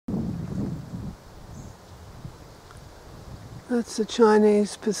That's the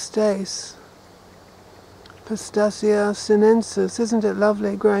Chinese pistache. Pistacia Chinensis. Isn't it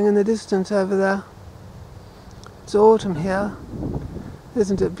lovely growing in the distance over there? It's autumn here.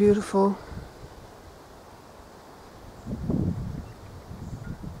 Isn't it beautiful?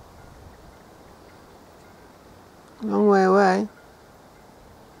 Long way away,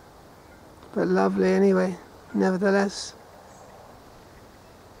 but lovely anyway, nevertheless.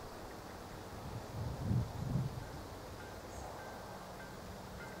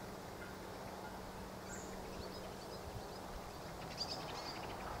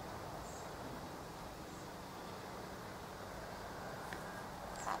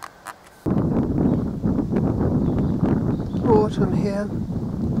 Autumn here.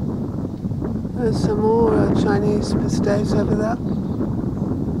 There's some more Chinese pistache over there.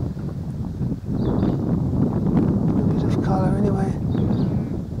 A bit of colour anyway.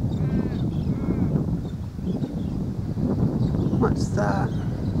 What's that?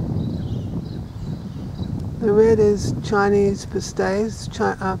 The red is Chinese pistache,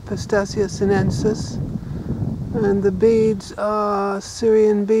 Pistacia Chinensis, and the beads are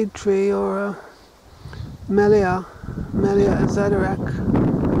Syrian bead tree or merrier azadarac.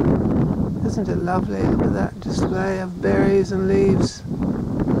 Isn't it lovely? Look at that display of berries and leaves.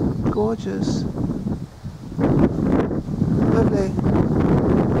 Gorgeous. Lovely.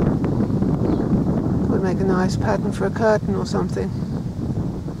 Would make a nice pattern for a curtain or something.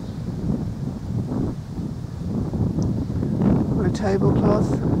 Or a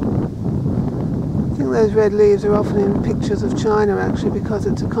tablecloth. I think those red leaves are often in pictures of China actually, because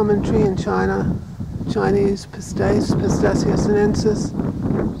it's a common tree in China. Chinese pistache, Pistacia Chinensis.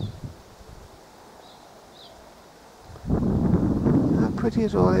 How pretty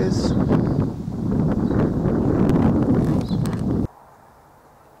it all is.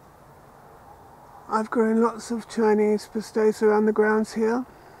 I've grown lots of Chinese pistache around the grounds here.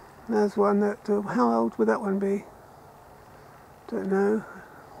 There's one that, how old would that one be? Don't know.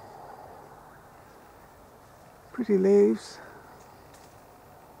 Pretty leaves.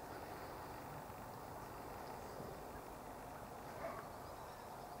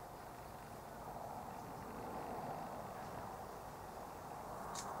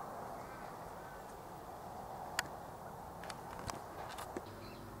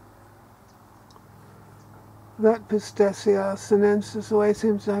 That Pistacia Chinensis always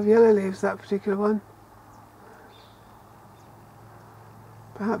seems to have yellow leaves, that particular one.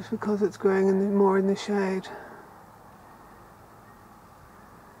 Perhaps because it's growing more in the shade.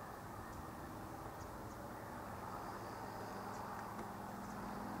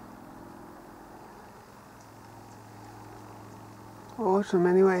 Autumn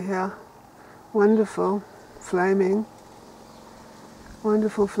anyway here. Wonderful, flaming.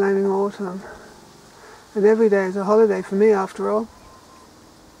 Wonderful flaming autumn. And every day is a holiday for me after all.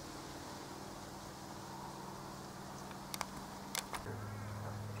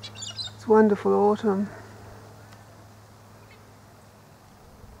 It's wonderful autumn.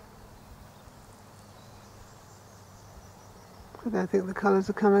 I don't think the colours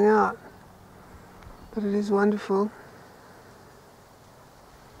are coming out, but it is wonderful.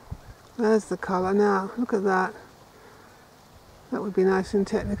 There's the colour now, look at that. That would be nice in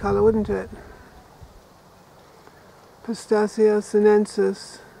Technicolor, wouldn't it? Pistacia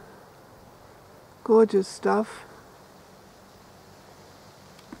Chinensis. Gorgeous stuff.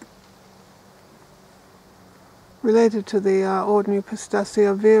 Related to the ordinary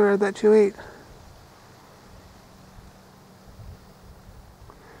Pistacia vera that you eat.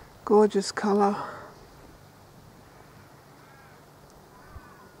 Gorgeous colour.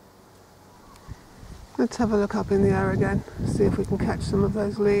 Let's have a look up in the air again, see if we can catch some of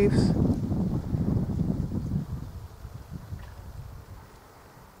those leaves.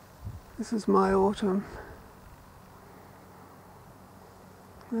 This is my autumn.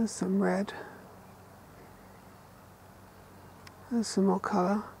 There's some red. There's some more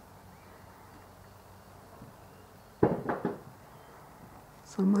colour.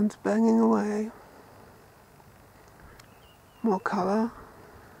 Someone's banging away. More colour.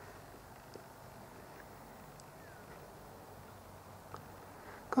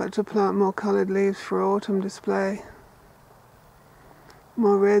 Got to plant more coloured leaves for autumn display.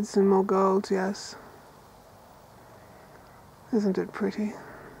 More reds and more golds, yes. Isn't it pretty?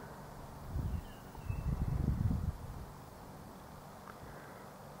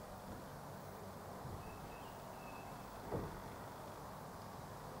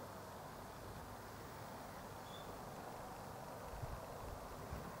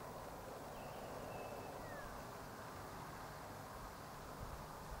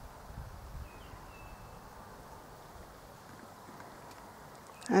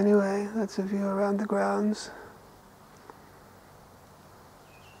 Anyway, that's a view around the grounds.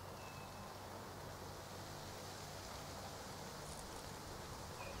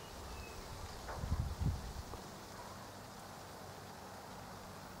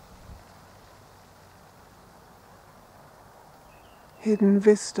 Hidden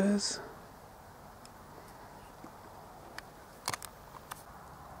vistas.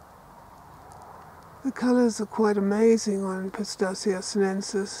 The colours are quite amazing on Pistacia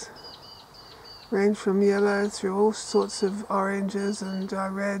Chinensis. Range from yellow through all sorts of oranges and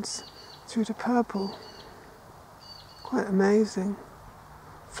reds through to purple. Quite amazing.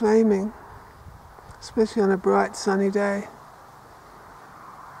 Flaming, especially on a bright sunny day.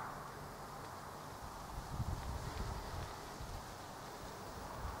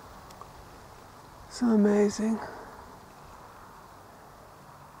 So amazing.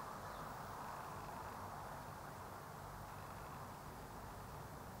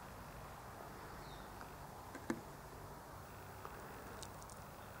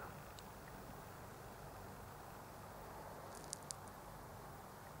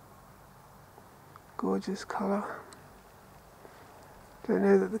 Gorgeous colour. Don't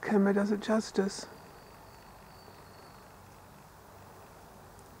know that the camera does it justice.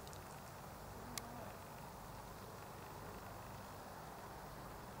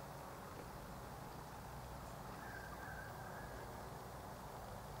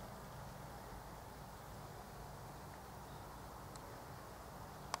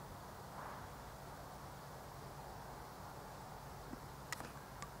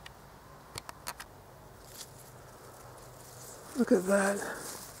 Look at that.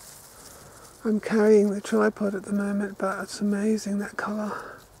 I'm carrying the tripod at the moment, but it's amazing, that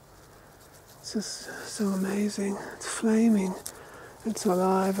colour. It's just so amazing. It's flaming. It's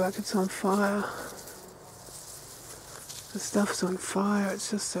alive, like it's on fire. The stuff's on fire.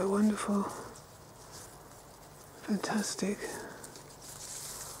 It's just so wonderful. Fantastic.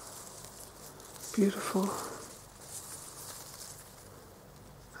 Beautiful.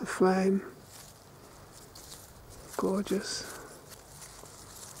 A flame. Gorgeous.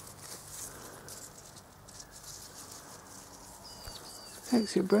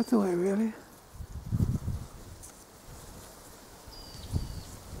 Takes your breath away, really.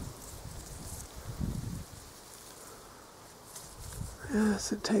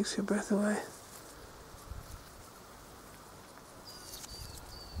 Yes, it takes your breath away.